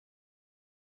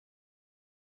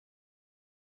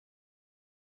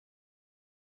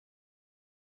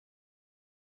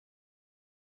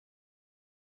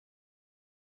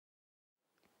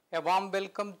A warm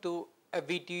welcome to a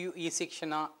VTU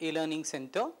e-Shikshana e-learning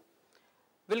center.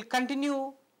 We will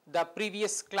continue the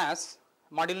previous class,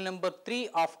 module number 3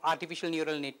 of artificial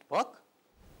neural network.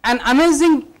 An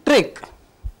amazing trick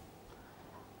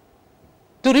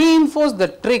to reinforce the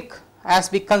trick as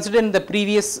we considered in the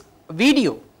previous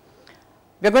video.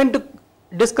 We are going to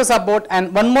discuss about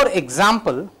one more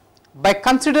example by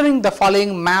considering the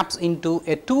following maps into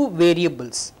two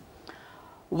variables.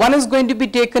 One is going to be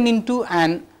taken into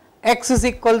an x is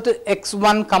equal to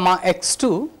x1 comma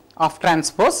x2 of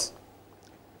transpose.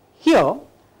 Here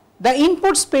the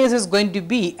input space is going to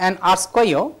be an r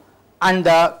square and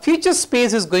the future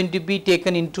space is going to be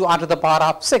taken into r to the power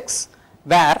of 6,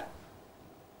 where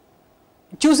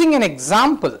choosing an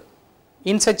example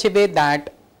in such a way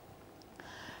that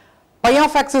pi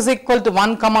of x is equal to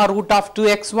 1 comma root of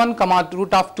 2x1 comma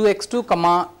root of 2x2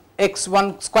 comma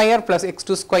x1 square plus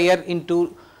x2 square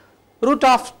into root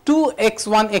of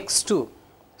 2x1 x2.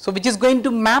 So, which is going to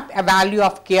map a value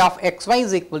of k of xy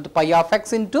is equal to pi of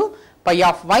x into pi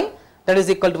of y, that is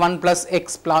equal to 1 plus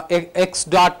x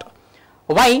dot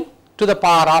y to the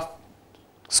power of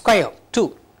square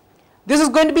 2. This is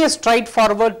going to be a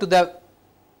straightforward to the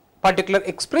particular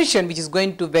expression which is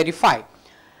going to verify.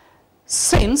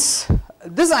 Since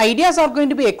these ideas are going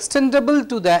to be extendable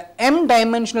to the m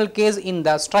dimensional case in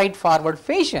the straightforward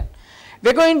fashion, we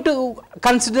are going to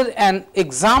consider an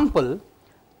example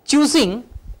choosing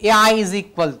ai is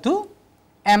equal to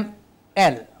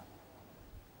ml.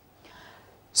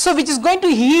 So, which is going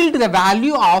to yield the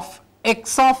value of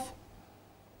x of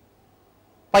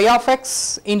pi of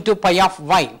x into pi of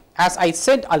y, as I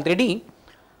said already,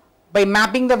 by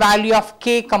mapping the value of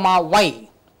k comma y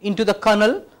into the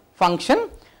kernel function,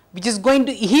 which is going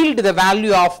to yield the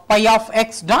value of pi of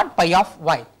x dot pi of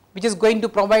y, which is going to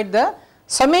provide the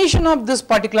summation of this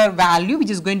particular value, which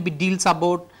is going to be deals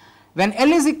about when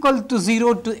L is equal to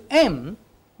 0 to m,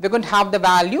 we are going to have the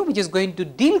value which is going to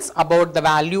deals about the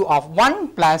value of 1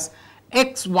 plus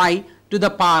xy to the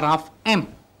power of m,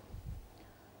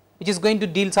 which is going to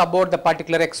deals about the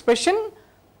particular expression.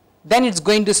 Then it is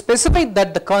going to specify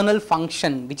that the kernel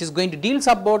function which is going to deals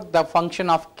about the function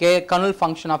of k, kernel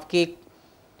function of k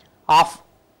of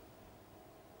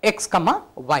x comma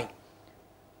y,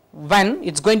 when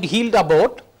it is going to yield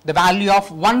about the value of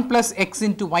 1 plus x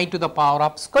into y to the power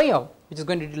of square, which is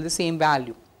going to yield the same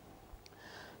value.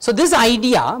 So, this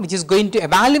idea which is going to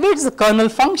evaluate the kernel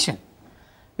function,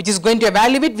 which is going to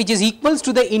evaluate which is equals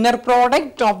to the inner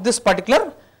product of this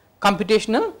particular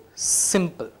computational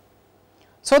simple.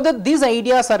 So, that these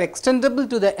ideas are extendable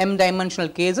to the m dimensional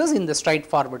cases in the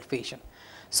straightforward fashion.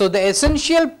 So, the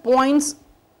essential points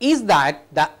is that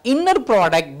the inner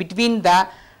product between the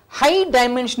high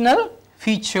dimensional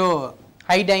feature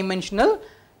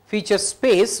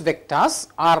space vectors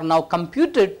are now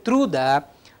computed through the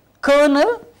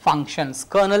kernel functions,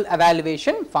 kernel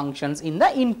evaluation functions in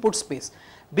the input space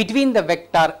between the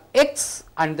vector x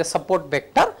and the support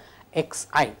vector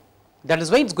xi. That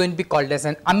is why it is going to be called as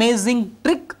an amazing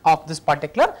trick of this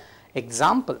particular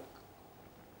example.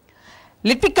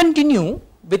 Let me continue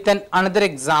with another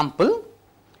example,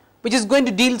 which is going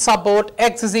to deals about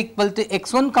x is equal to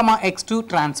x1 comma x2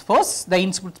 transpose. The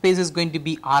input space is going to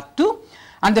be R2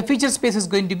 and the feature space is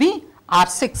going to be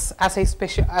R6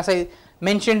 as I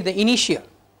mentioned the initial.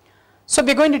 So,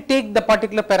 we are going to take the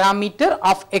particular parameter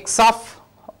of x of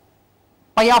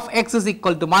pi of x is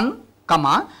equal to 1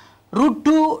 comma root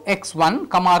 2 x1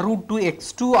 comma root 2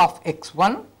 x2 of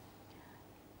x1,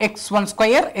 x1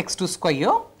 square x2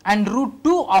 square and root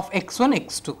 2 of x1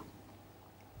 x2.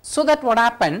 So, that what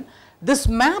happened, this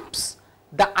maps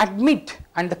the admit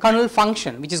and the kernel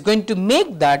function which is going to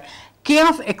make that k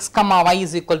of x comma y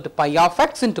is equal to pi of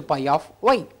x into pi of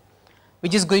y,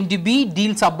 which is going to be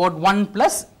deals about 1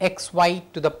 plus xy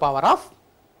to the power of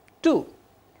 2.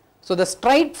 So, the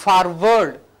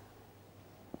straightforward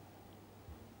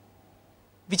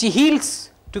which yields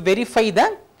to verify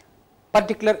the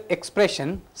particular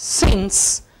expression,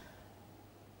 since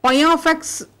pi of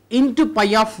x into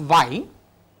pi of y,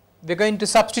 we are going to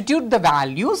substitute the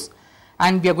values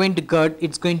and we are going to get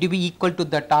it is going to be equal to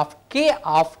that of k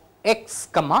of x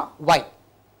comma y,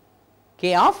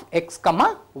 k of x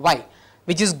comma y,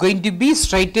 which is going to be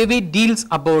straight away deals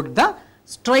about the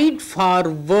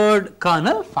straightforward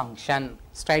kernel function,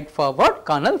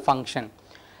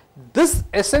 This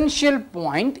essential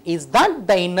point is that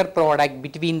the inner product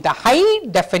between the high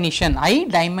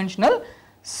dimensional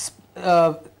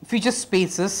feature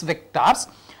spaces vectors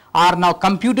are now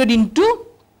computed into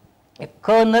a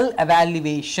kernel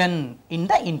evaluation in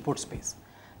the input space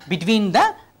between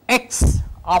the x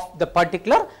of the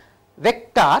particular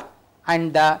vector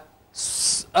and the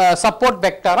support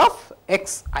vector of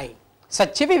xi.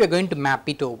 Such a way we are going to map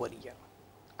it over here.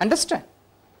 Understand?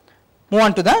 Move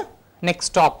on to the next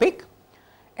topic.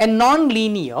 A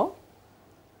non-linear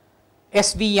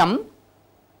SVM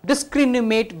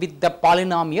discriminate with the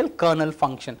polynomial kernel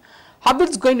function. How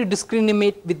it's going to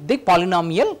discriminate with the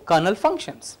polynomial kernel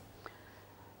functions?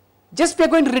 Just we are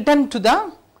going to return to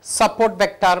the support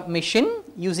vector machine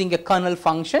using a kernel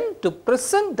function to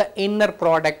present the inner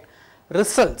product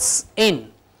results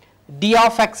in d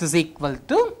of x is equal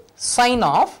to sine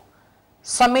of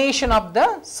summation of the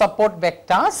support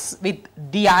vectors with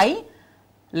di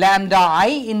lambda I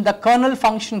in the kernel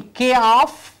function k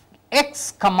of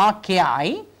x comma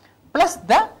ki plus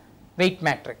the weight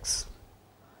matrix.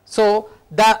 So,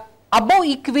 the above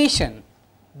equation,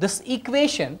 this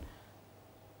equation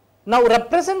now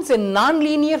represents a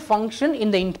non-linear function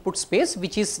in the input space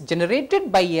which is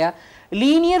generated by a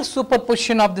linear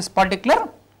superposition of this particular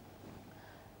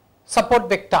support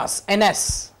vectors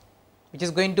ns, which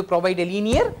is going to provide a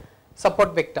linear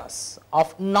support vectors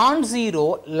of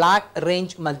non-zero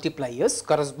Lagrange multipliers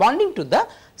corresponding to the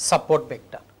support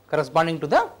vector,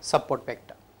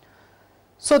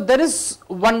 So, there is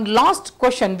one last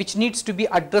question which needs to be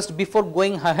addressed before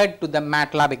going ahead to the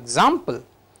MATLAB example.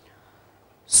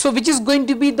 So, which is going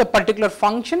to be the particular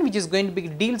function which is going to be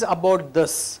deals about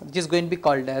this, which is going to be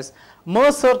called as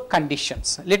Mercer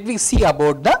conditions. Let me see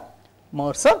about the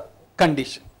Mercer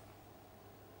condition,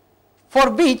 for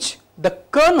which the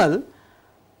kernel,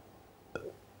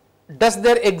 does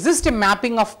there exist a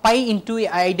mapping of pi into a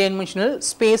I-dimensional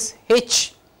space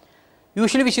H,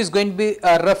 usually which is going to be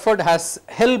referred as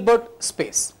Hilbert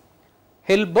space,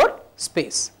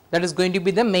 that is going to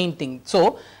be the main thing.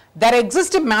 So, there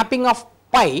exists a mapping of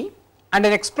pi and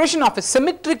an expression of a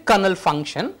symmetric kernel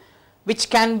function which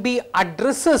can be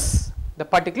addresses the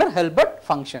particular Hilbert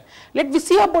function. Let me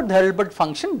see about the Hilbert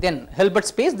function, then Hilbert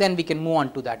space, then we can move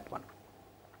on to that one.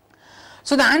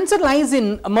 So, the answer lies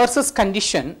in Mercer's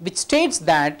condition, which states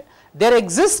that there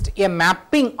exists a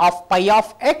mapping of pi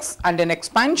of x and an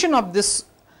expansion of this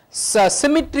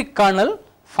symmetric kernel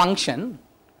function.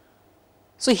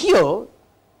 So, here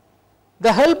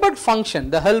the Hilbert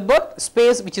function, the Hilbert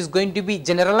space which is going to be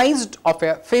generalized of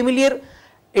a familiar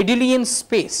Euclidean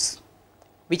space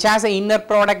which has an inner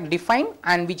product defined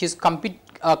and which is complete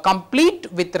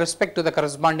with respect to the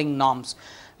corresponding norms,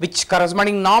 which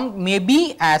corresponding norm may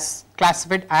be as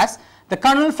classified as the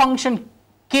kernel function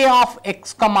k of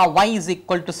x comma y is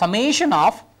equal to summation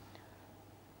of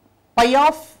pi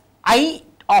of I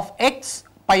of x,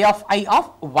 pi of I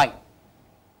of y.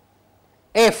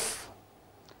 If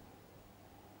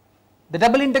the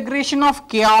double integration of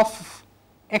k of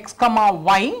x comma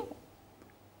y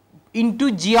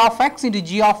into g of x into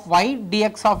g of y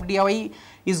dx of dy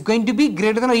is going to be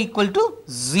greater than or equal to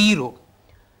 0,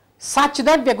 such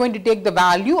that we are going to take the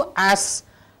value as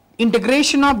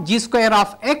integration of g square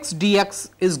of x dx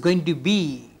is going to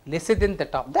be lesser than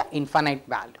that of the infinite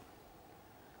value.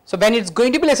 So, when it is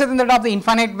going to be lesser than that of the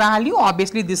infinite value,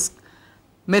 obviously this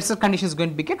Mercer condition is going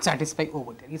to be get satisfied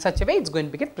over there. In such a way, it is going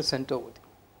to be get present over there.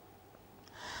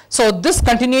 So, this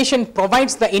continuation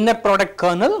provides the inner product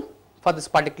kernel for this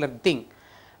particular thing.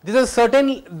 These are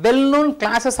certain well-known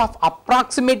classes of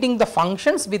approximating the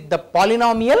functions with the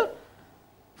polynomial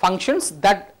functions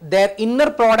that their inner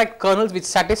product kernels which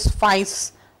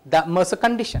satisfies the Mercer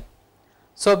condition.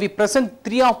 So, we present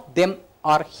three of them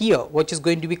are here, which is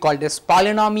going to be called as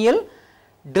polynomial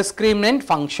discriminant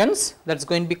functions, that is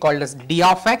going to be called as d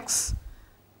of x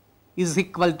is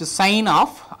equal to sine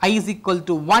of I is equal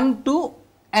to 1 to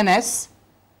ns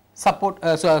support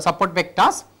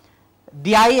vectors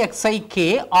di xi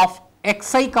k of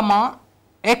xi comma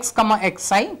x comma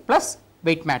xi plus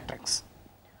weight matrix.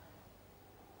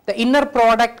 The inner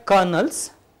product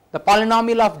kernels, the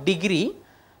polynomial of degree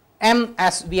m,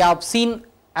 as we have seen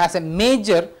as a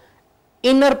major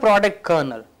inner product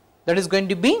kernel, that is going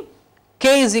to be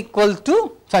k is equal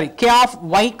to k of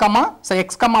y comma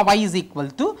x comma y is equal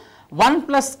to 1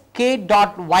 plus k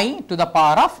dot y to the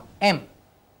power of m.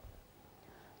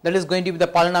 That is going to be the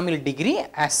polynomial degree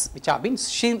as which have been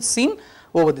seen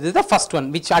over there. This is the first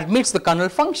one which admits the kernel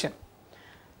function.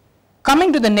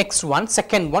 Coming to the next one,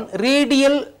 second one,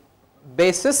 radial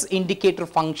basis indicator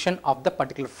function of the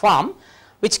particular form,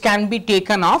 which can be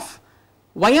taken of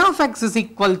y of x is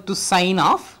equal to sine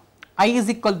of I is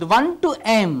equal to 1 to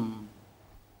m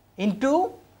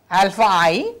into alpha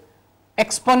I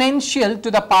exponential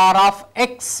to the power of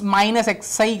x minus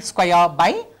xi square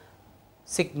by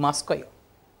sigma square,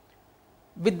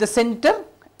 with the center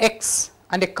x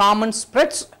and a common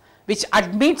spreads which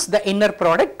admits the inner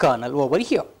product kernel over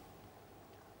here.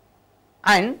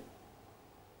 And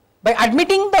By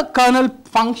admitting the kernel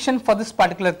function for this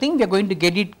particular thing, we are going to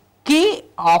get it k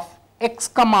of x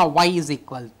comma y is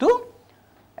equal to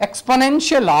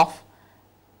exponential of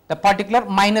the particular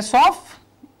minus of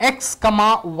x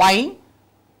comma y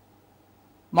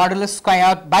modulus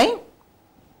square by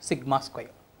sigma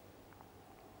square.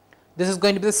 This is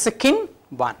going to be the second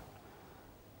one.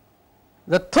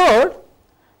 The third,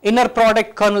 inner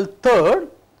product kernel third,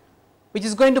 which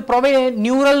is going to provide a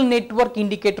neural network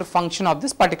indicator function of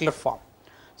this particular form.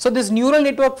 So, this neural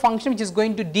network function which is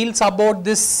going to deals about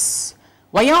this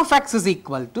y of x is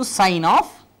equal to sine of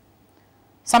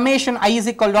summation I is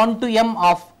equal to 1 to m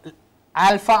of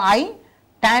alpha I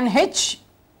tan h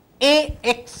a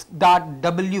x dot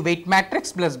w weight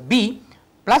matrix plus b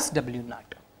plus w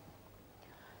naught.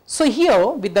 So, here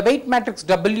with the weight matrix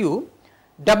w,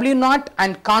 w naught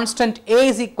and constant a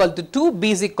is equal to 2,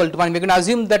 b is equal to 1. We are going to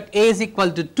assume that a is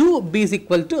equal to 2, b is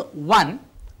equal to 1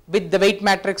 with the weight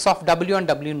matrix of w and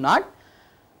w naught.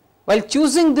 While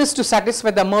choosing this to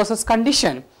satisfy the Mercer's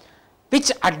condition,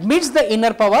 which admits the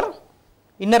inner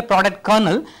product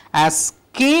kernel as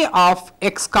k of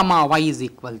x comma y is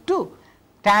equal to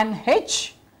tan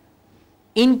h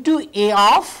into a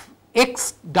of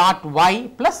x dot y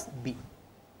plus b.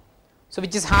 So,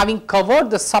 which is having covered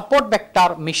the support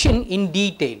vector machine in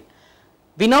detail.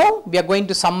 We know we are going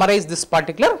to summarize this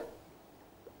particular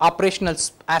operational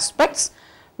aspects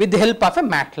with the help of a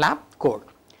MATLAB code.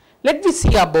 Let me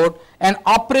see about an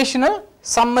operational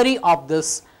summary of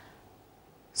this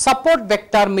support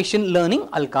vector machine learning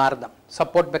algorithm.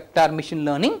 Support vector machine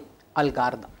learning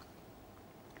algorithm.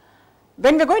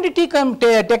 When we are going to take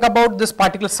about this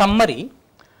particular summary,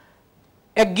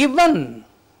 a given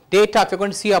data, if you are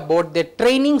going to see about the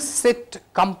training set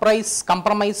comprise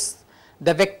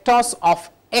the vectors of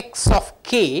x of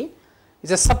k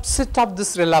is a subset of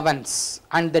this relevance,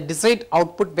 and the desired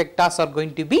output vectors are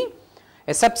going to be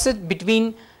a subset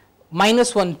between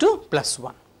 -1 to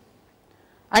 +1.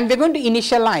 And we are going to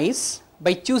initialize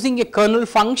by choosing a kernel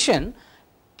function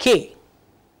k,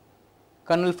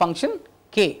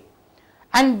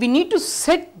 and we need to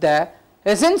set the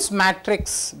essence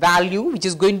matrix value which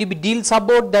is going to be deals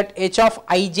about that h of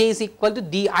ij is equal to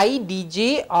di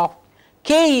dj of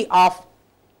k of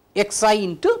xi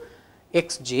into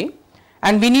xj,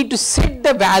 and we need to set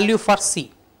the value for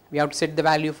c. We have to set the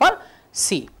value for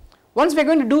c. Once we are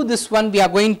going to do this one, we are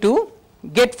going to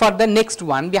get for the next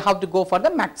one, we have to go for the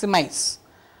maximize.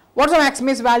 What is the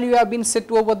maximize value have been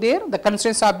set over there? The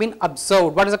constraints have been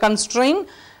observed. What is the constraint?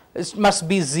 It must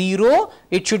be 0,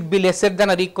 it should be lesser than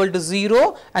or equal to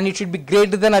 0, and it should be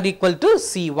greater than or equal to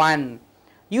C1.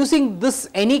 Using this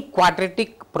any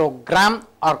quadratic program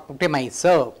or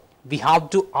optimizer, we have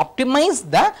to optimize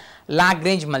the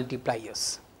Lagrange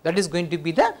multipliers. That is going to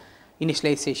be the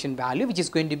initialization value, which is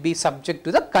going to be subject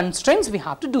to the constraints. We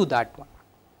have to do that one.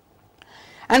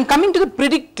 And coming to the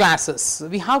predict classes,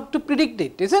 we have to predict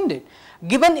it, isn't it?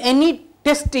 Given any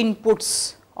test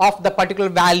inputs of the particular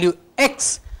value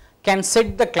x, can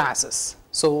set the classes.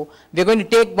 So, we are going to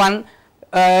take one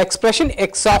expression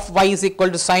x of y is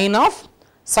equal to sine of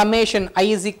summation I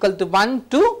is equal to 1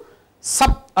 to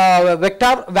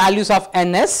vector values of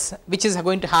ns, which is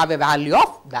going to have a value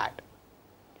of that.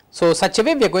 So, such a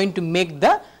way we are going to make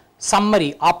the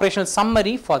summary, operational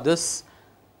summary for this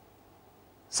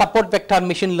support vector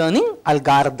machine learning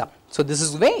algorithm. So, this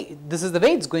is the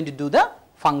way it is going to do the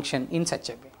function in such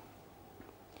a way.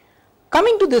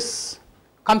 Coming to this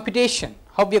computation,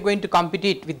 how we are going to compute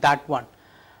it with that one.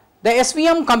 The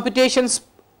SVM computations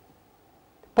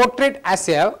portrayed as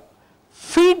a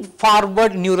feed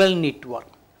forward neural network.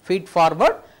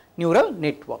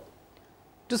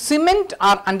 To cement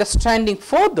our understanding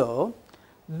further,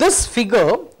 this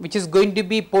figure which is going to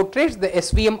be portrays the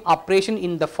SVM operation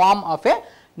in the form of a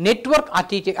network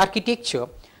architecture,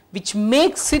 which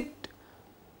makes it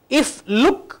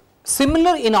look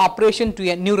similar in operation to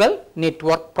a neural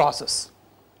network process.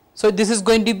 So, this is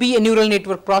going to be a neural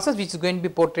network process which is going to be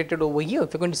portrayed over here.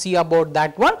 If you are going to see about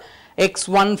that one,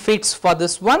 x1 fits for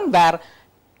this one, where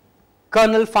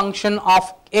kernel function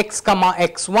of x comma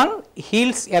x1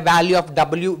 yields a value of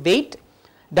w weight,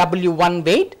 w1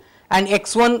 weight, and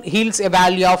x1 yields a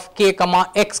value of k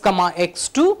comma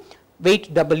x2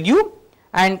 weight w,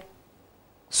 and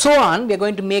so on. We are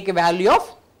going to make a value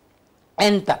of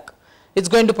nth. It is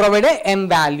going to provide a m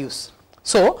values.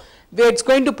 So, it is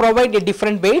going to provide a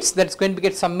different weights, that is going to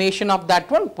get summation of that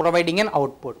one, providing an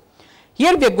output.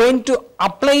 Here we are going to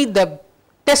apply the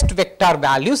test vector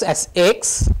values as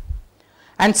x,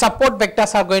 and support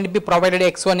vectors are going to be provided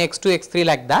x1, x2, x3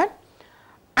 like that.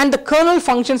 and the kernel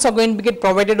functions are going to get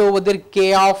provided over there,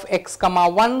 k of x comma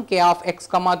 1, k of x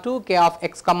comma 2, k of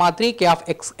x comma 3, k of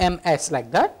x ms,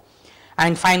 like that.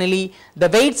 And finally, the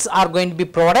weights are going to be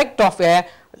product of a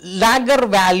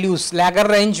Lagrange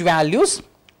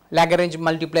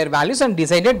multiplier values, and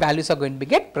decided values are going to be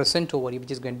get present over here,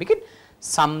 which is going to be get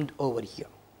summed over here.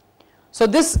 So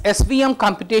this SVM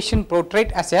computation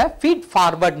portrait as a feed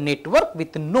forward network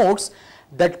with nodes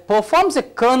that performs a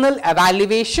kernel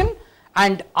evaluation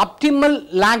and optimal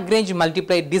Lagrange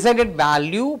multiplier decided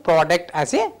value product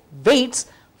as a weights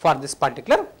for this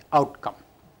particular outcome.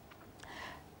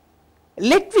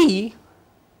 Let me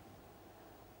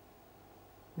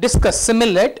discuss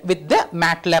simulate with the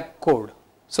MATLAB code.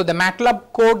 So the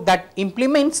MATLAB code that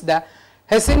implements the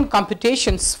Hessian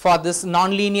computations for this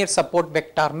nonlinear support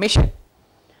vector machine.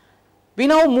 We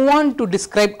now move on to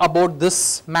describe about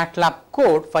this MATLAB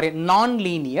code for a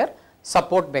nonlinear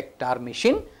support vector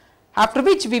machine, after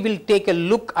which we will take a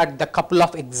look at the couple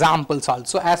of examples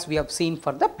also, as we have seen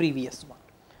for the previous one.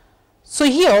 So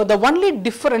here the only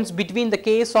difference between the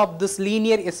case of this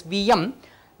linear SVM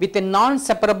with a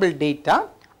non-separable data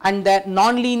and the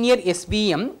nonlinear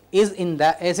SVM is in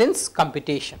the essence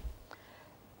computation.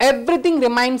 Everything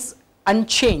remains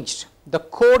unchanged. The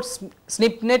code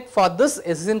snippet for this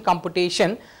essence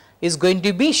computation is going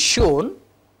to be shown,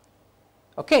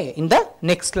 okay, in the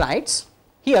next slides.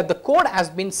 Here the code has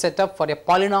been set up for a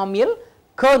polynomial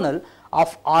kernel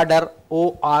of order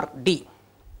ORD.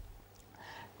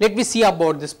 Let me see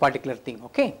about this particular thing.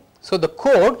 Okay. So the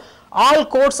code, all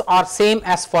codes are same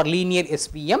as for linear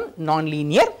SVM,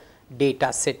 nonlinear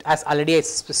data set, as already I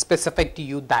specified to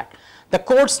you that. The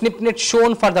code snippet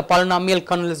shown for the polynomial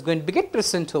kernel is going to be get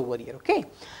present over here. Okay.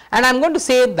 And I am going to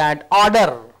say that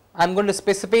order, I am going to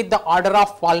specify the order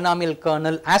of polynomial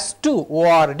kernel as 2,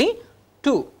 ORD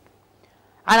 2.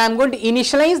 And I am going to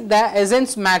initialize the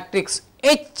essence matrix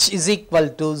H is equal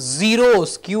to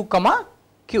zeros Q comma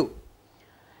Q.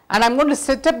 And I am going to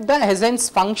set up the essence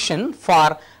function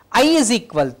for I is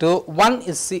equal to 1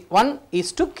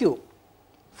 is to Q,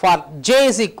 for J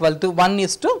is equal to 1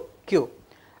 is to Q.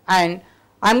 And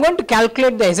I am going to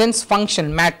calculate the essence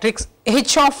function matrix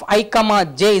H of I comma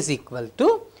J is equal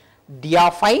to D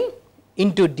of I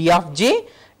into D of J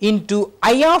into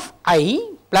I of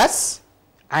I plus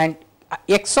and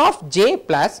X of J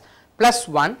plus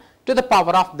 1 to the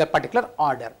power of the particular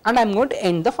order, and I am going to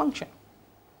end the function.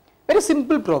 Very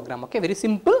simple program, okay, very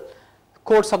simple.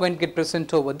 Codes are going to get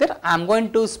present over there. I am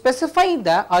going to specify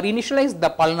the or initialize the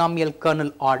polynomial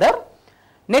kernel order.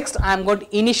 Next, I am going to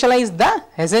initialize the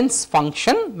essence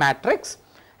function matrix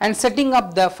and setting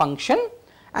up the function,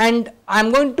 and I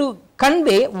am going to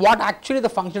convey what actually the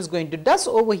function is going to does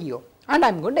over here, and I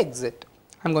am going to exit.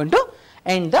 I am going to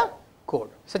end the code.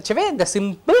 Such a way the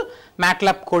simple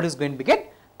MATLAB code is going to be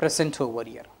get present over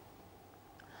here.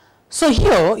 So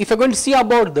here if you are going to see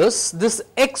about this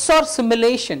XOR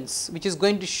simulations which is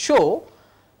going to show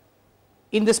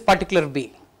in this particular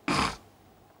way.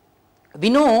 We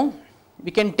know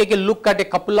we can take a look at a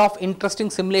couple of interesting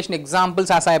simulation examples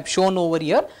as I have shown over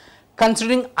here,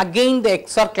 considering again the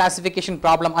XOR classification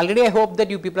problem. Already I hope that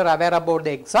you people are aware about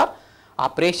the XOR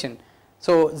operation.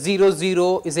 So 0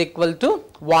 0 is equal to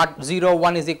what, 0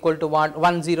 1 is equal to what,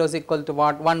 1 0 is equal to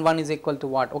what, 1 1 is equal to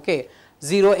what, okay.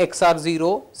 0 XOR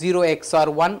 0, 0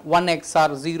 XOR 1, 1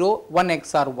 XOR 0, 1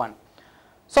 XOR 1.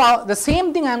 So the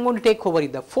same thing I am going to take over here.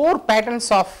 The 4 patterns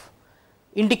of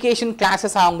indication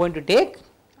classes I am going to take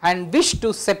and wish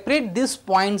to separate these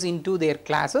points into their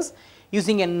classes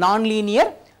using a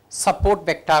nonlinear support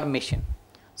vector machine.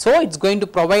 So it is going to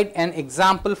provide an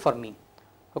example for me.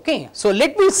 Okay. So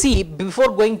let me see, before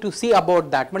going to see about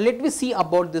that, but let me see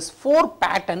about this 4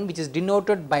 pattern which is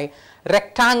denoted by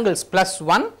rectangles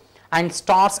 +1 and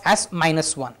stars as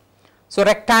 -1. So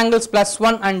rectangles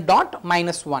 +1 and dot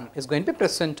 -1 is going to be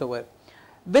present over.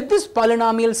 With this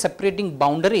polynomial separating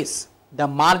boundaries, the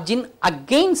margin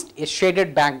against a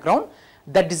shaded background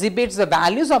that dissipates the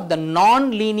values of the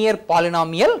non-linear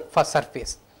polynomial for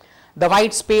surface. The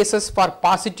white spaces for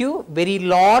positive very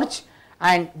large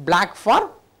and black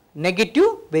for negative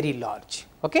very large.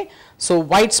 Okay. So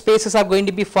white spaces are going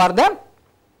to be for the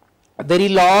very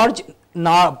large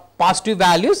positive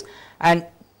values and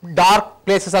dark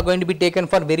places are going to be taken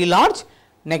for very large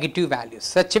negative values.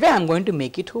 Such a way I am going to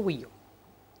make it over here.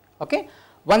 Okay.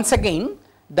 Once again,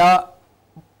 the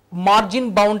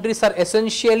margin boundaries are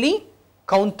essentially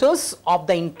counters of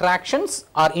the interactions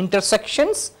or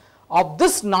intersections of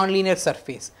this nonlinear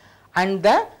surface, and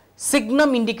the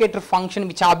signum indicator function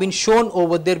which have been shown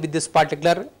over there with this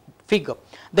particular figure.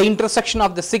 The intersection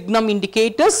of the signum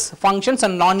indicators functions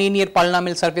and nonlinear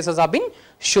polynomial surfaces have been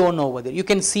shown over there. You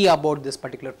can see about this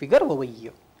particular figure over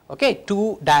here. Okay,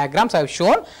 two diagrams I have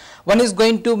shown. One is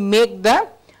going to make the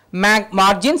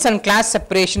margins and class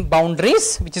separation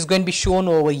boundaries, which is going to be shown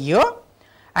over here,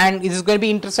 and it is going to be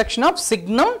intersection of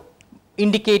signum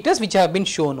indicators which have been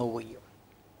shown over here.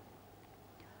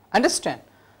 Understand?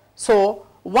 So,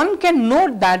 one can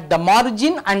note that the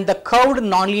margin and the curved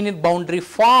nonlinear boundary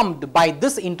formed by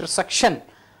this intersection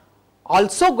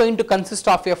also going to consist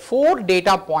of a 4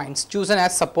 data points chosen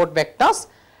as support vectors.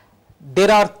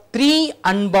 There are 3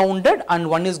 unbounded and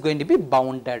 1 is going to be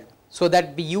bounded. So,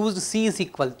 that we used C is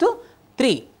equal to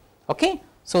 3. Okay.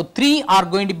 So, 3 are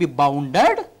going to be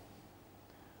bounded,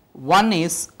 1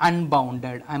 is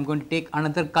unbounded. I am going to take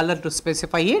another color to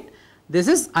specify it. This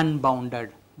is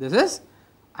unbounded, this is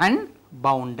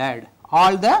unbounded.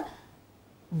 All the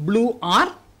blue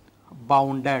are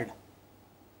bounded.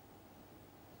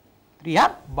 3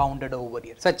 are bounded over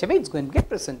here. Such a way it is going to get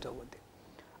present over there.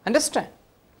 Understand?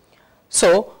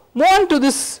 So, move on to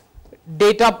this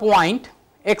data point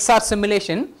XR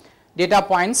simulation data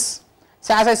points.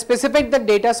 So, as I specified the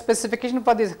data specification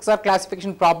for these XR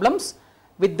classification problems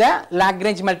with the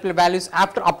Lagrange multiple values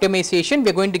after optimization, we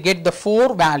are going to get the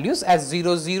 4 values as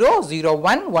 0, 0, 0,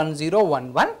 1, 1, 0,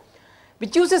 1, 1,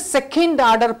 which uses second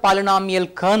order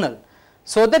polynomial kernel.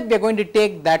 So, that we are going to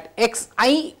take that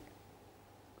xi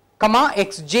comma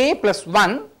xj plus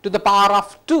 1 to the power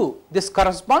of 2. This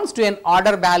corresponds to an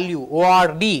order value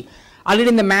ORD. Already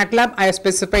in the MATLAB I have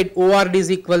specified ORD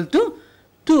is equal to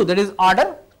 2, that is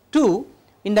order 2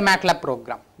 in the MATLAB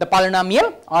program. The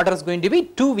polynomial order is going to be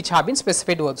 2 which have been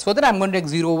specified over. So, that I am going to take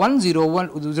 0, 1, 0,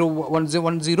 1, 0, 1, 0,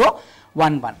 1, 0,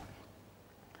 1, 1.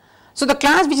 So, the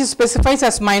class which is specifies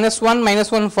as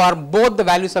 -1 for both the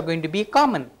values are going to be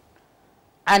common,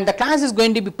 and the class is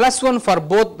going to be +1 for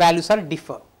both values are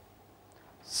differ.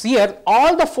 So, here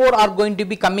all the 4 are going to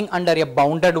be coming under a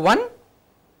bounded one,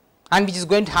 and which is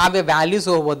going to have a values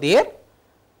over there.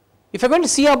 If you are going to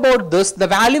see about this, the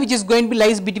value which is going to be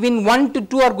lies between 1 to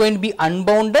 2 are going to be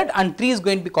unbounded and 3 is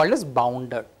going to be called as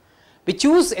bounded. We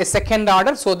choose a second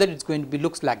order so that it is going to be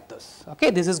looks like this. Okay,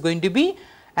 this is going to be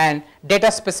an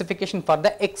data specification for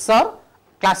the XR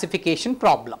classification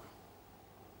problem.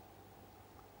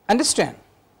 Understand?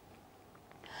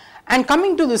 And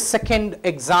coming to the second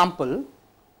example,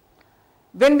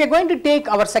 when we are going to take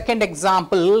our second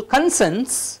example,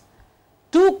 concerns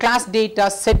 2 class data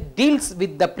set deals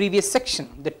with the previous section.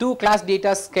 The 2 class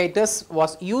data scatters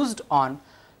was used on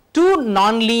 2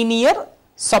 nonlinear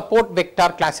support vector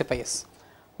classifiers.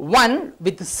 One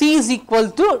with C is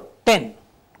equal to 10,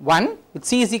 one with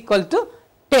C is equal to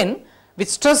 10 with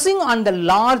stressing on the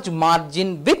large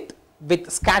margin with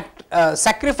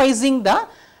sacrificing the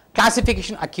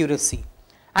classification accuracy,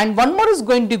 and one more is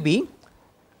going to be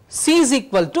C is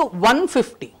equal to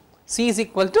 150, C is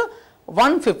equal to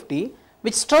 150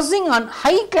 with stressing on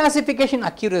high classification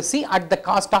accuracy at the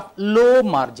cost of low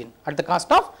margin, at the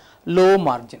cost of low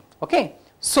margin. Okay.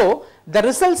 So, the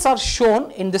results are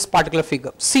shown in this particular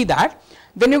figure. See that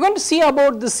when you are going to see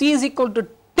about the C is equal to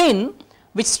 10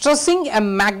 with stressing a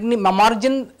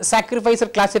margin sacrificer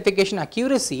classification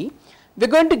accuracy, we are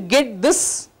going to get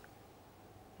this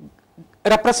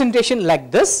representation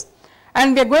like this,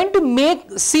 and we are going to make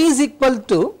C is equal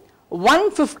to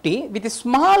 150 with a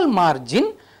small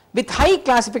margin with high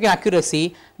classification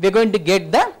accuracy. We are going to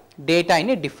get the data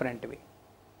in a different way.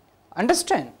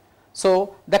 Understand?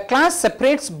 So, the class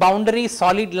separates boundary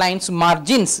solid lines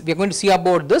margins. We are going to see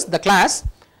about this, the class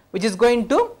which is going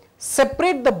to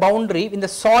separate the boundary in the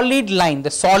solid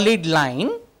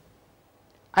line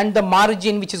and the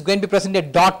margin which is going to be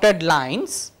presented dotted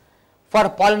lines for a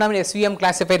polynomial SVM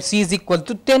classifier C is equal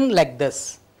to 10 like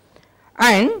this.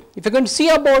 And if you are going to see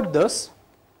about this,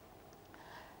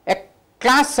 a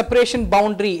class separation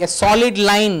boundary, a solid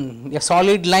line we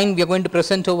are going to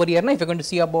present over here. Now, if you are going to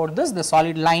see about this, the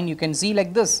solid line you can see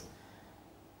like this.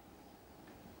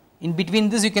 In between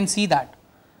this you can see that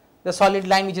the solid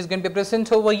line which is going to be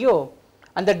present over here,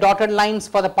 and the dotted lines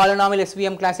for the polynomial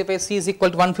SVM classifier C is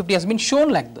equal to 150 has been shown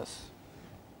like this.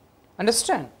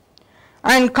 Understand?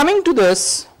 And coming to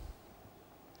this,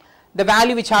 the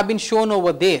value which have been shown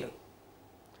over there.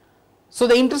 So,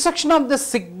 the intersection of the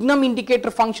signum indicator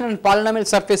function and polynomial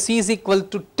surface C is equal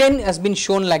to 10 has been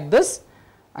shown like this,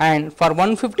 and for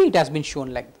 150 it has been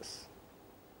shown like this.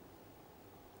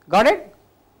 Got it?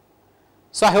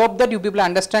 So, I hope that you people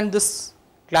understand this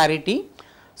clarity.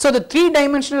 So, the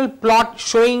 3-dimensional plot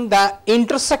showing the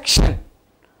intersection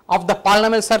of the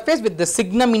polynomial surface with the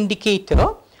signum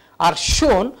indicator are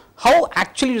shown how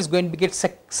actually it is going to get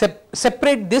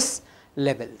separate these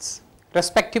levels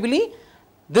respectively.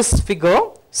 This figure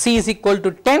C is equal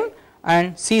to 10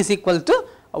 and C is equal to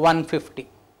 150.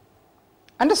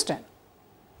 Understand?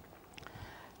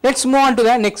 Let us move on to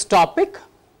the next topic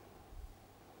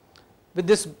with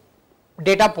this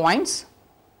data points.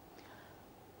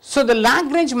 So, the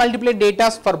Lagrange multiply data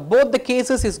for both the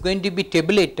cases is going to be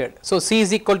tabulated. So, C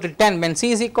is equal to 10. When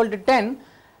C is equal to 10,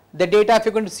 the data, if you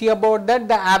are going to see about that,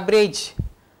 the average,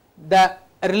 the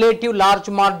relative large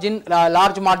margin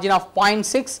of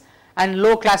 0.6 and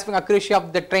low classifying accuracy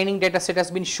of the training data set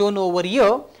has been shown over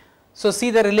here. So,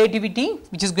 see the relativity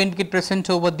which is going to get present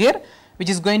over there, which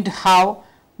is going to have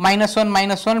 -1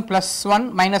 -1 plus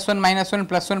 1 -1 -1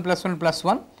 plus 1 plus 1 plus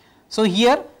 1. So,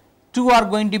 here 2 are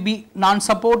going to be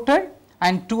non-supported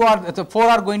and 4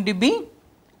 are going to be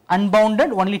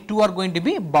unbounded, only 2 are going to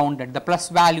be bounded, the plus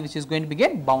value which is going to be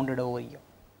get bounded over here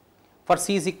for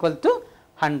C is equal to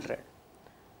 100.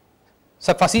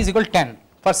 So, for C is equal to 10,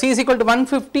 for C is equal to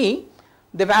 150,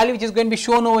 the value which is going to be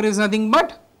shown over is nothing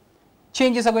but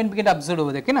changes are going to get observed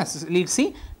over there. Okay, now, let's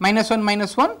see -1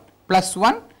 -1 plus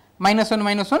 1 -1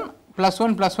 -1 plus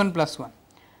 1 plus 1 plus 1.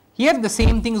 Here the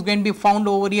same thing is going to be found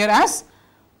over here as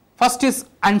first is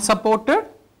unsupported,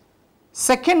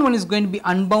 second one is going to be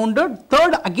unbounded,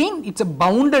 third again it is a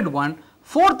bounded one,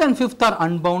 fourth and fifth are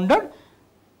unbounded,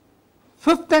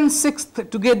 fifth and sixth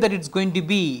together it is going to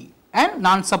be and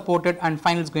non-supported, and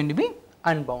final is going to be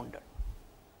unbounded.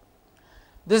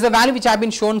 This is the value which I have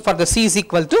been shown for the C is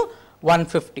equal to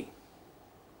 150.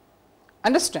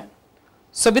 Understand?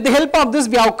 So, with the help of this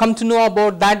we have come to know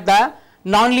about that the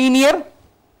nonlinear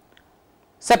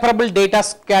separable data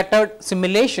scattered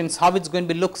simulations, how it is going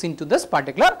to be looks into this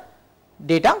particular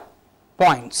data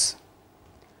points.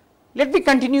 Let me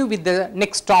continue with the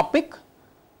next topic,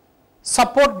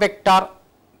 support vector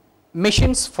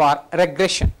machines for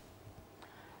regression.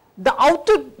 The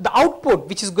output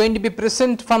which is going to be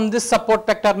present from this support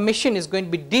vector machine is going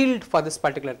to be dealt for this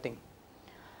particular thing.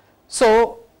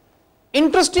 So,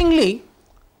 interestingly,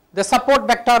 the support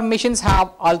vector machines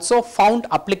have also found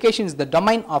applications in the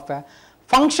domain of a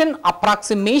function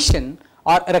approximation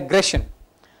or regression.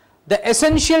 The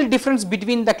essential difference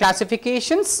between the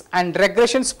classifications and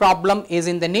regressions problem is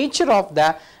in the nature of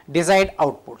the desired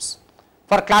outputs.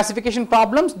 For classification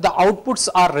problems, the outputs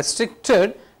are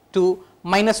restricted to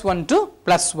 -1 to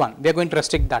 +1. We are going to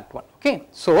restrict that one. Okay.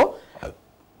 So,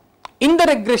 in the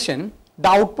regression, the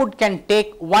output can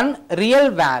take one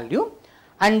real value,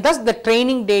 and thus the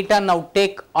training data now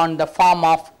take on the form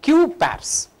of Q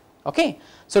pairs. Okay.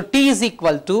 So, T is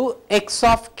equal to x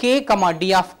of k comma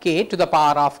d of k to the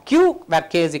power of q, where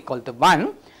k is equal to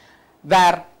 1,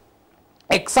 where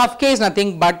x of k is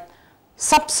nothing but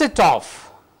subset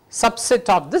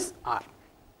of this R.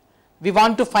 We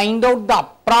want to find out the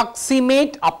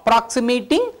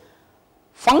approximating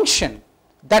function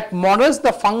that models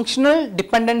the functional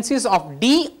dependencies of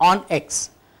D on X,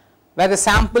 where the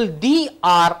sample D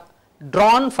are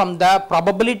drawn from the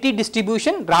probability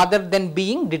distribution rather than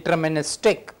being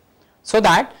deterministic. So,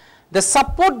 that the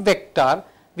support vector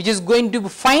which is going to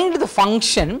find the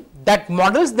function that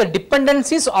models the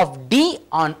dependencies of D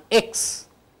on X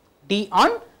in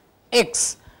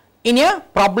a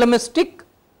probabilistic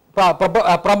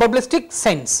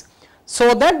sense.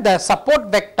 So, that the support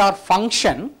vector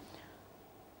function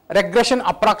regression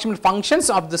approximate functions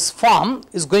of this form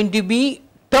is going to be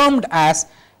termed as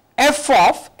f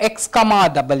of x comma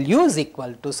w is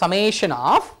equal to summation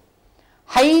of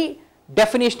high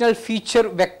definitional feature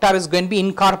vector is going to be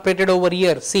incorporated over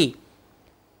here. See,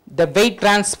 the weight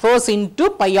transfers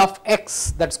into pi of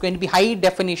x, that is going to be high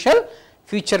definition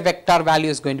feature vector value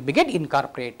is going to be get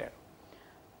incorporated.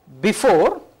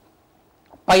 Before,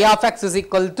 pi of x is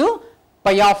equal to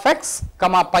pi of x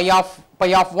comma pi of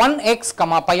 1x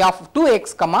comma pi of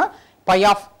 2x comma pi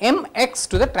of mx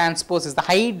to the transpose is the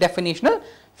high definitional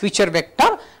feature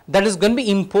vector that is going to be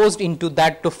imposed into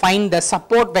that to find the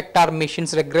support vector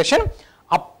machines regression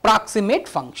approximate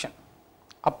function.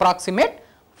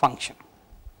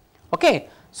 Okay.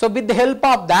 So, with the help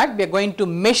of that we are going to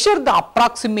measure the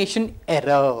approximation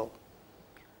error.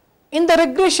 In the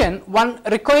regression, one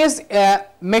requires a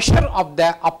measure of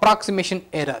the approximation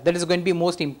error, that is going to be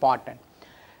most important.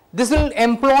 This will be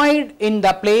employed in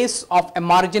the place of a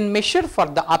margin measure for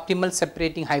the optimal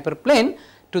separating hyperplane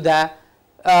to the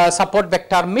support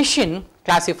vector machine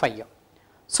classifier.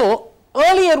 So,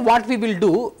 earlier what we will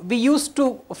do, we used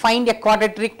to find a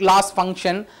quadratic loss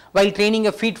function while training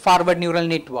a feed forward neural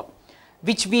network,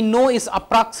 which we know is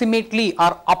approximately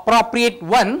or appropriate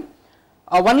one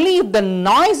only if the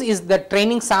noise is the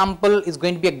training sample is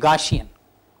going to be a Gaussian.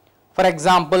 For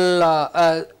example,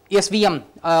 SVM,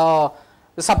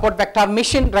 the support vector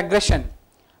machine regression,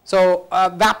 So,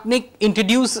 Vapnik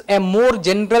introduced a more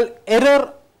general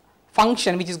error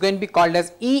function which is going to be called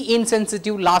as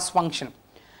E-insensitive loss function,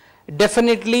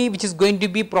 definitely which is going to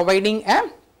be providing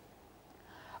a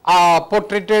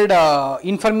portrayed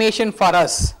information for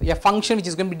us, a function which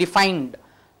is going to be defined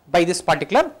by this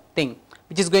particular thing,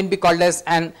 which is going to be called as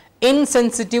an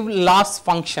insensitive loss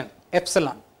function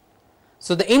epsilon.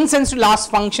 So, the insensitive loss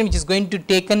function which is going to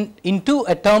taken into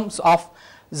a terms of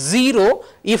 0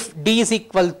 if d is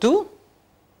equal to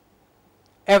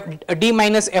d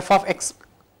minus f of x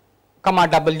comma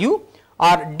w,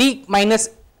 or d minus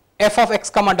f of x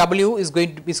comma w is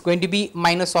going to be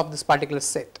minus of this particular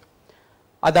set,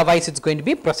 otherwise it is going to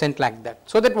be present like that.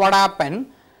 So, that what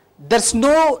happen, there is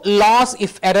no loss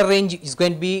if error range is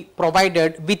going to be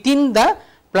provided within the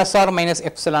plus or minus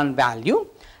epsilon value,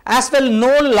 as well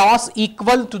no loss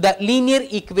equal to the linear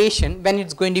equation when it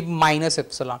is going to be minus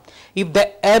epsilon, if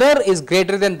the error is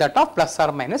greater than that of plus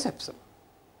or minus epsilon.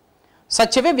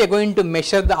 Such a way we are going to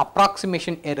measure the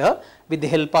approximation error with the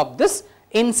help of this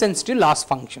insensitive loss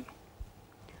function.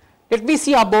 Let me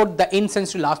see about the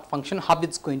insensitive loss function, how it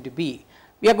is going to be.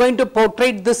 We are going to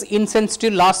portray this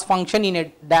insensitive loss function in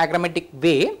a diagrammatic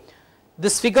way.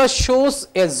 This figure shows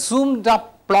a zoomed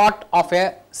up plot of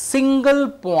a single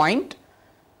point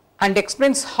and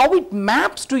explains how it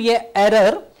maps to a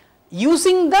error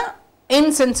using the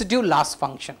insensitive loss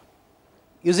function,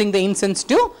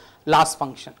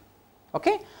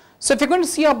 Okay. So, if you are going to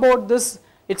see about this,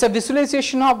 it is a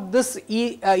visualization of this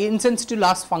insensitive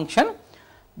loss function,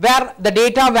 where the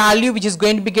data value which is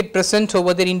going to be get present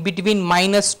over there in between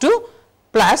minus to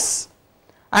plus,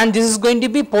 and this is going to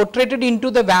be portrayed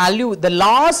into the value, the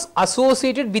loss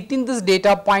associated within this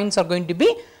data points are going to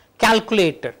be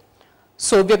calculated.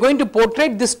 So, we are going to portray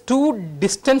these two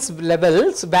distance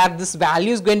levels where this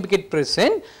value is going to get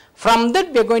present. From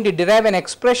that we are going to derive an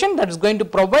expression that is going to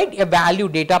provide a value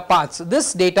data path. So,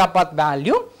 this data path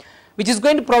value which is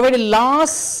going to provide a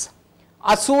loss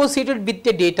associated with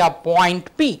the data point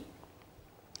P,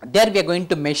 there we are going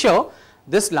to measure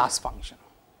this loss function.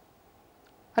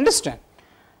 Understand?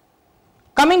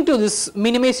 Coming to this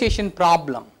minimization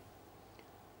problem,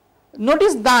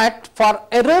 notice that for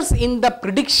errors in the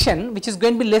prediction which is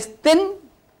going to be less than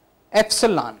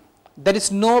epsilon, there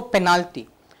is no penalty,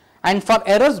 and for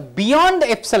errors beyond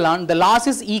epsilon the loss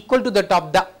is equal to that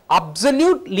of the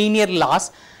absolute linear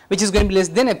loss which is going to be less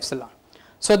than epsilon.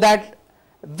 So, that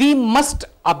we must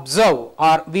observe,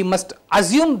 or we must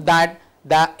assume that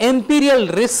the imperial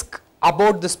risk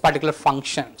about this particular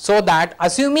function. So, that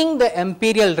assuming the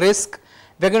imperial risk,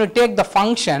 we are going to take the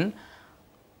function,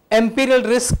 imperial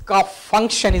risk of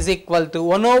function is equal to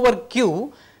 1 over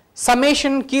q,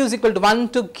 summation q is equal to 1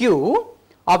 to q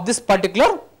of this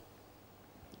particular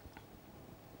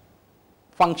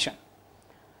function,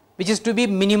 which is to be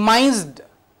minimized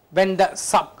when the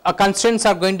constraints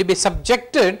are going to be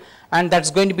subjected, and that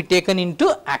is going to be taken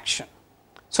into action.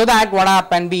 So, that what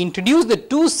happened, we introduce the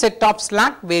two set of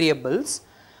slack variables.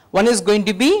 One is going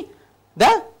to be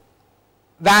the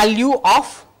value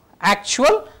of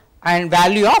actual and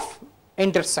value of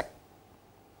intersect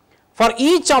for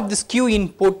each of this q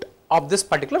input of this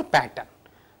particular pattern.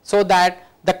 So, that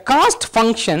the cost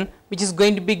function which is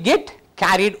going to be get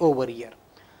carried over here.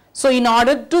 So, in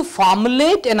order to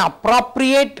formulate an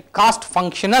appropriate cost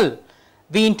functional,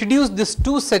 we introduce this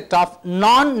two set of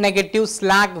non-negative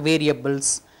slack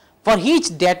variables for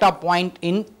each data point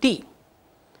in T.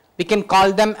 We can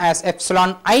call them as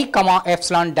epsilon I comma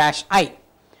epsilon dash I,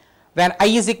 where I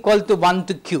is equal to 1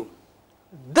 to q.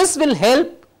 This will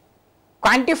help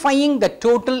quantifying the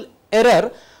total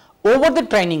error over the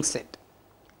training set,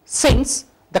 since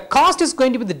the cost is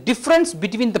going to be the difference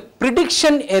between the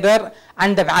prediction error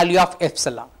and the value of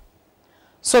epsilon.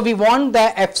 So, we want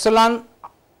the epsilon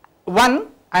 1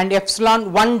 and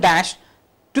epsilon 1 dash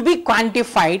to be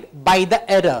quantified by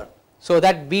the error. So,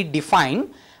 that we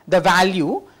define the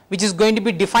value which is going to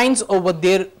be defined over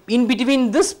there in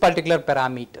between this particular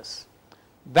parameters,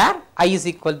 where I is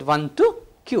equal to 1 to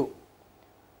q.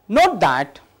 Note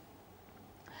that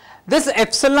this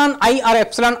epsilon I or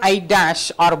epsilon I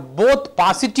dash are both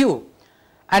positive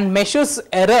and measures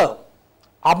error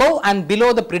above and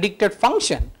below the predicted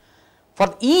function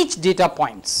for each data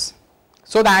points.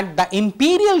 So, that the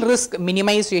imperial risk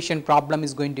minimization problem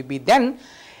is going to be then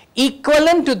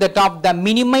equivalent to that of the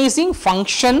minimizing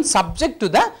function subject to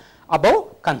the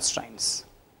above constraints.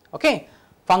 Okay,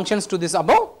 functions to this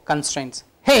above constraints.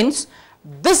 Hence,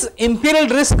 this imperial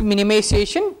risk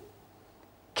minimization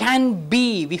can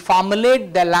be, we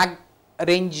formulate the lag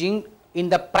ranging in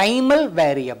the primal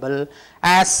variable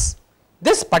as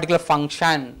this particular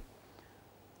function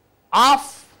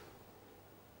of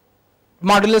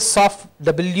modulus of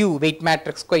W weight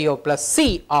matrix square plus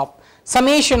C of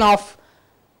summation of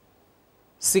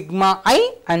sigma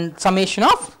I and summation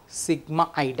of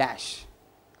sigma I dash.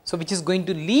 So, which is going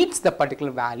to leads the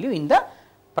particular value in the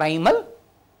primal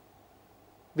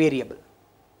variable.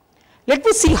 Let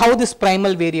me see how this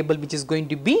primal variable which is going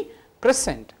to be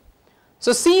present.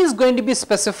 So, C is going to be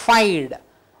specified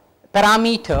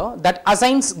parameter that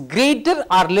assigns greater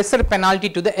or lesser penalty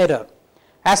to the error.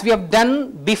 As we have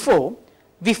done before,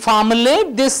 we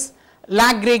formulate this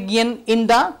Lagrangian in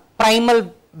the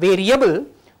primal variable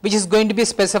which is going to be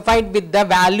specified with the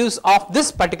values of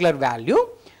this particular value.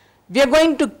 We are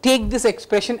going to take this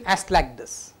expression as like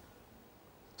this.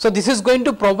 So, this is going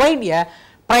to provide a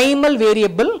primal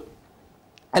variable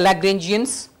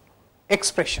Lagrangian's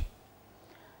expression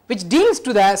which deals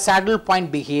to the saddle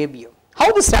point behavior.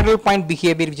 How the saddle point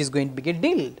behavior which is going to be get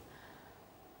dealt?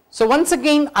 So, once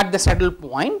again at the saddle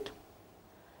point,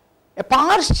 a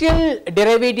partial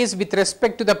derivatives with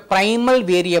respect to the primal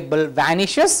variable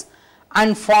vanishes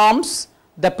and forms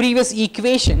the previous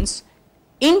equations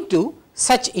into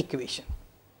such equation.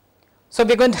 So,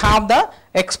 we are going to have the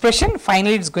expression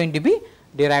finally it is going to be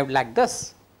derived like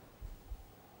this.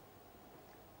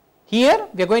 Here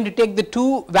we are going to take the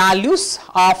two values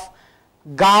of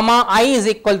gamma I is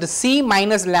equal to C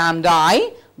minus lambda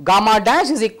I, gamma dash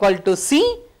is equal to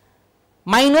C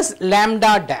minus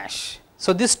lambda dash.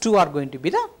 So, these two are going to be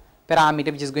the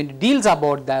parameter which is going to deals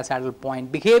about the saddle point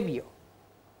behavior,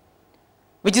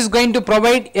 which is going to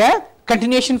provide a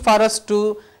continuation for us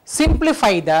to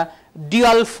simplify the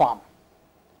dual form.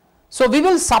 So, we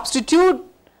will substitute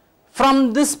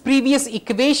from this previous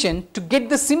equation to get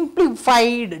the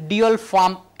simplified dual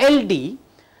form LD.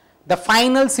 The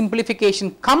final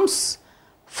simplification comes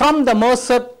from the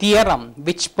Mercer theorem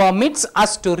which permits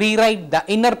us to rewrite the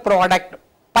inner product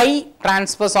pi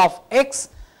transpose of x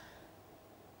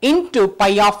into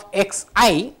pi of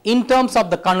xi in terms of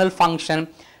the kernel function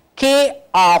k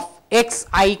of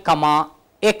xi comma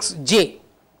xj.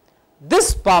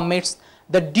 This permits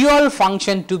the dual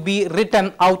function to be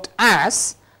written out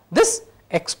as this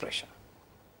expression.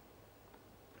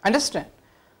 Understand?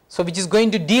 So, which is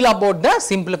going to deal about the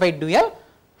simplified dual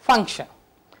function.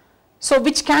 So,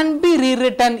 which can be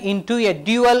rewritten into a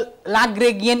dual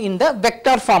Lagrangian in the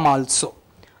vector form also.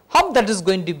 How that is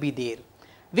going to be there?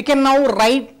 We can now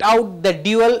write out the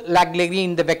dual Lagrangian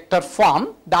in the vector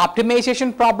form. The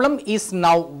optimization problem is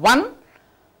now one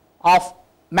of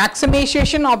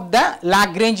maximization of the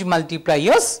Lagrange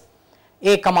multipliers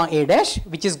a comma a dash,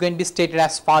 which is going to be stated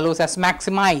as follows as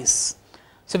maximize.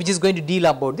 So, which is going to deal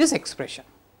about this expression.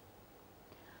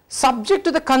 Subject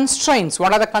to the constraints,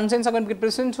 what are the constraints are going to be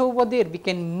present over there? We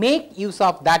can make use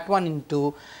of that one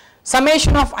into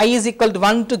summation of I is equal to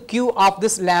 1 to q of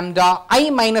this lambda I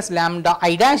minus lambda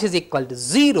I dash is equal to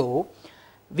 0.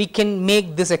 We can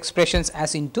make this expressions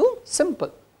as into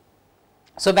simple.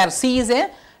 So, where C is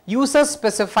a user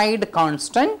specified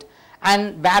constant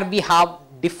and where we have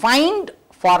defined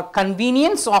for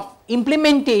convenience of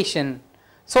implementation,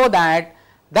 so that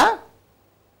the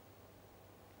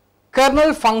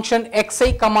kernel function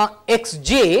xi comma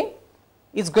xj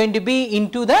is going to be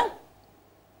into the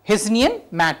Hessian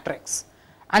matrix,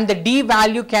 and the d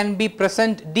value can be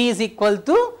present, d is equal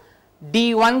to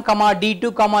d1 comma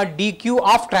d2 comma dq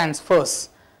of transfers.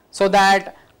 So,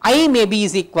 that I may be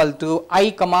is equal to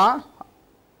I comma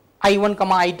I1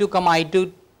 comma I2 comma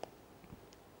I2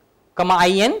 comma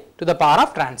In to the power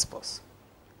of transpose.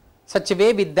 Such a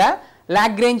way, with the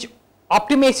Lagrange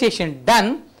optimization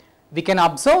done, we can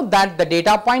observe that the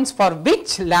data points for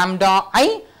which lambda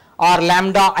I or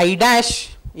lambda I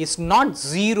dash is not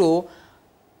 0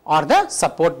 are the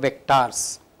support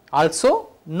vectors. Also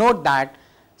note that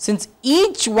since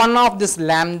each one of this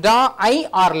lambda I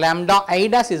or lambda I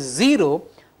dash is 0,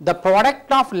 the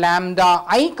product of lambda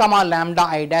I comma lambda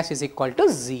I dash is equal to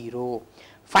 0.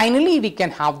 Finally, we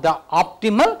can have the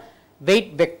optimal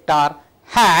weight vector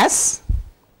has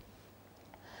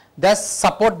the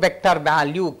support vector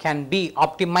value can be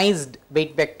optimized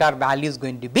weight vector value is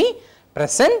going to be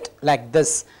present like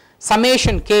this.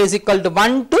 Summation k is equal to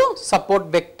 1 to support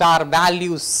vector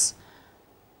values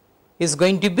is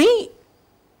going to be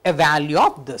a value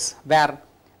of this, where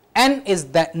n is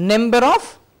the number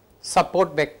of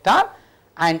support vector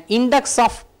and index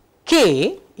of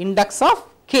k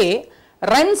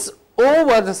runs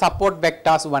over the support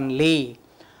vectors only.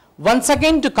 Once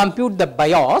again, to compute the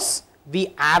bias,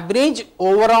 we average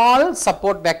overall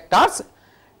support vectors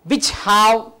which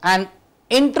have an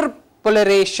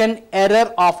interpolation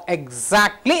error of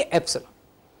exactly epsilon,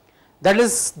 that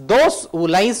is those who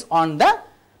lies on the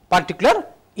particular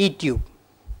E tube.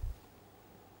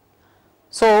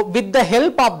 So, with the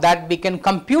help of that we can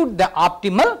compute the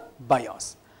optimal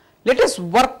bias. Let us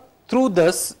work through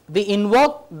this. We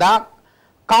invoke the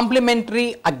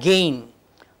complementary again.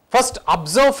 First,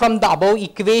 observe from the above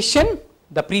equation,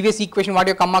 the previous equation what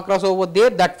you come across over there,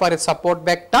 that for a support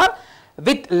vector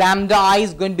with lambda I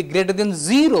is going to be greater than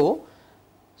 0.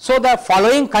 So, the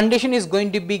following condition is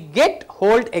going to be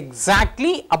hold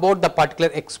exactly about the particular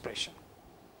expression,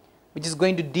 which is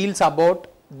going to deals about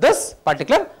this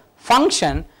particular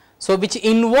function. So, which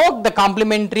invoke the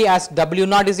complementary as W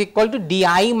naught is equal to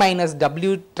di minus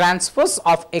W transpose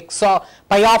of x of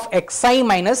pi of xi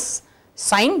minus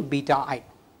sin beta I.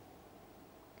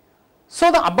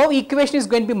 So, the above equation is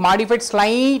going to be modified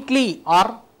slightly,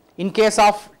 or in case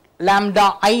of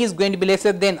lambda I is going to be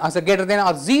lesser than or greater than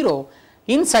or 0,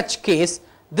 in such case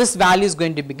this value is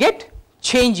going to be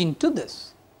changed into this.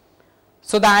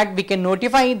 So, that we can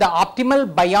notify the optimal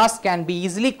bias can be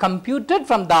easily computed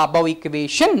from the above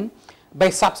equation by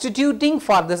substituting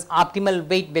for this optimal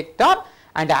weight vector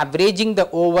and averaging the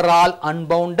overall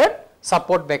unbounded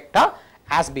support vector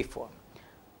as before.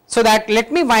 So, that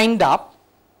let me wind up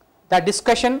the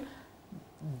discussion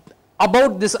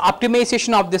about this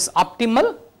optimization of this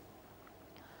optimal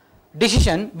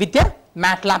decision with a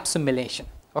MATLAB simulation.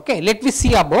 Okay, let me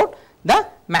see about the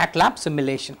MATLAB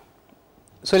simulation.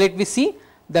 So, let me see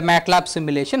the MATLAB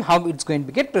simulation, how it is going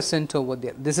to be present over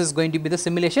there. This is going to be the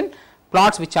simulation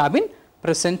plots which have been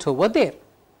present over there.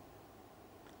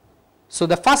 So,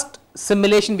 the first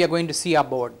simulation we are going to see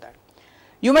about that.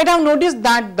 You might have noticed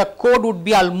that the code would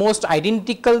be almost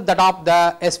identical that of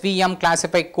the SVM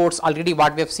classified codes already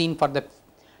what we have seen for the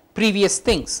previous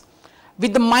things.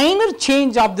 With the minor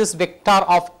change of this vector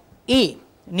of A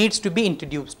needs to be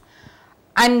introduced,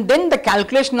 and then the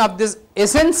calculation of this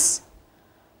essence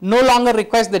no longer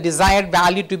requires the desired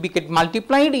value to be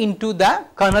multiplied into the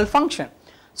kernel function.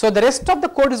 So, the rest of the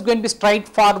code is going to be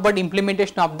straightforward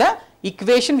implementation of the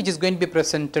equation which is going to be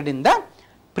presented in the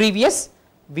previous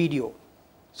video.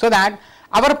 So, that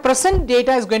our present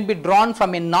data is going to be drawn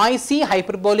from a noisy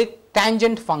hyperbolic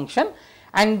tangent function,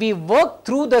 and we work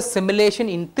through the simulation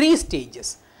in 3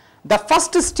 stages. The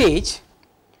first stage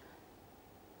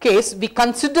case we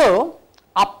consider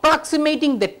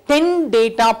approximating the 10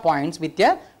 data points with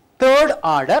a third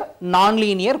order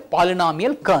nonlinear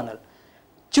polynomial kernel,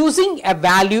 choosing a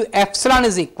value epsilon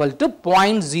is equal to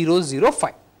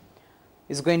 0.005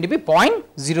 is going to be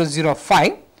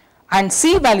 0.005 and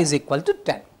C value is equal to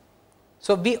 10.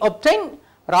 So, we obtain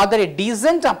rather a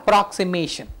decent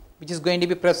approximation which is going to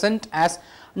be present as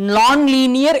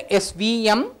nonlinear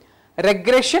SVM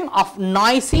regression of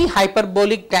noisy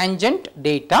hyperbolic tangent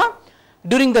data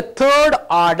during the third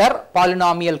order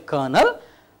polynomial kernel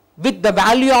with the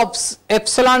value of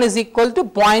epsilon is equal to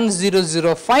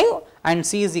 0.005 and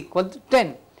C is equal to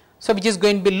 10. So, which is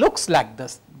going to be looks like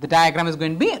this, the diagram is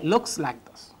going to be looks like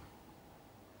this.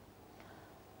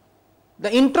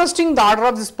 The interesting the order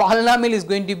of this polynomial is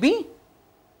going to be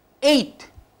 8.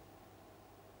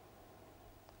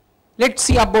 Let us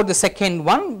see about the second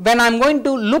one. When I am going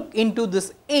to look into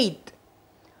this 8,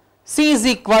 C is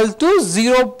equal to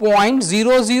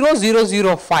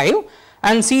 0.00005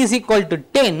 and C is equal to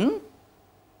 10,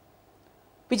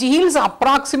 which yields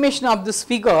approximation of this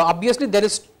figure. Obviously, there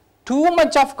is too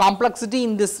much of complexity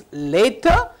in this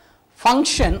later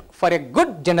function for a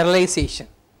good generalization.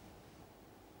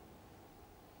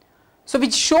 So,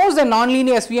 which shows the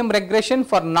nonlinear SVM regression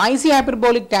for noisy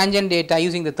hyperbolic tangent data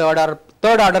using the third order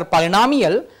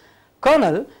polynomial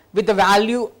kernel with the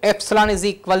value epsilon is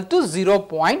equal to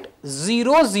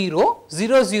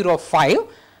 0.00005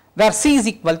 where C is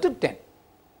equal to 10.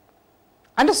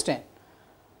 Understand?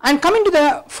 And coming to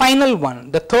the final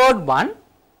one, the third one,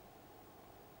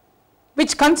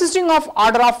 which consisting of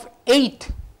order of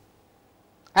 8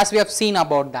 as we have seen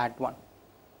about that one.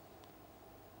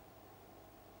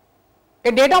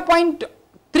 A data point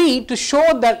 3 to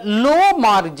show the low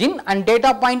margin and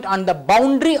data point on the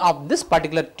boundary of this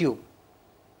particular tube,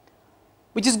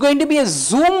 which is going to be a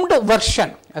zoomed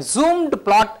version, a zoomed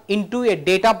plot into a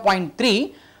data point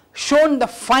 3 shown the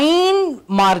fine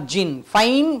margin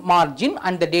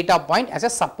and the data point as a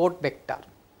support vector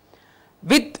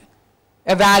with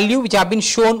a value which have been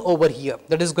shown over here,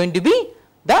 that is going to be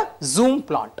the zoom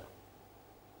plot.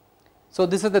 So,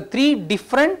 these are the 3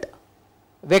 different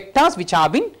vectors which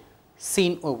have been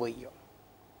seen over here.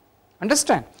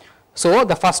 Understand? So,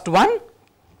 the first one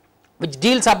which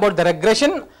deals about the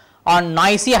regression on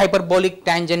noisy hyperbolic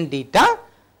tangent data,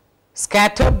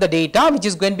 scattered the data which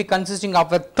is going to be consisting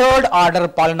of a third order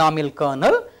polynomial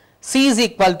kernel, C is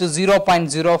equal to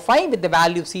 0.05 with the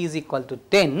value C is equal to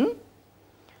 10.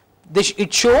 This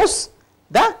it shows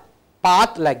the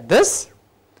path like this,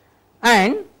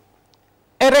 and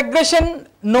a regression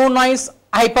no noise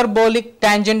hyperbolic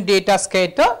tangent data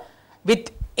scatter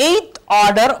with 8th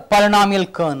order polynomial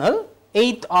kernel,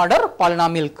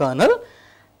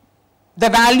 the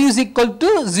value is equal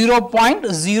to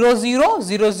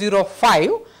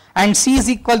 0.00005 and C is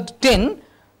equal to 10,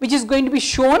 which is going to be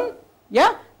shown,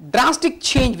 yeah, drastic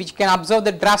change, which can observe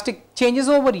the drastic changes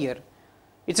over here.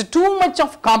 It's too much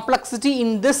of complexity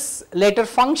in this later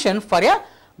function for a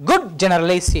good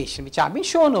generalization, which have been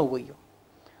shown over here.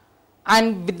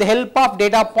 And with the help of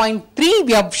data point 3,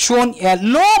 we have shown a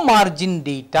low margin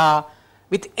data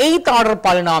with 8th order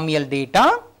polynomial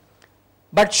data,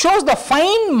 but shows the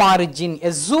fine margin,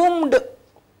 a zoomed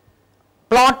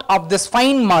plot of this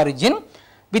fine margin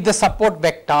with the support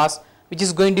vectors, which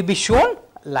is going to be shown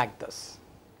like this.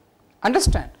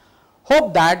 Understand?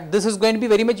 Hope that this is going to be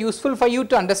very much useful for you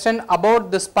to understand about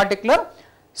this particular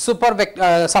support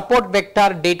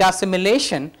vector data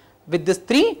simulation with these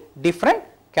 3 different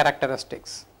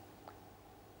characteristics.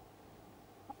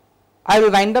 I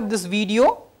will wind up this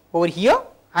video over here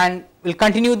and will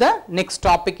continue the next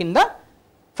topic in the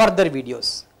further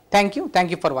videos. Thank you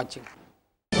for watching.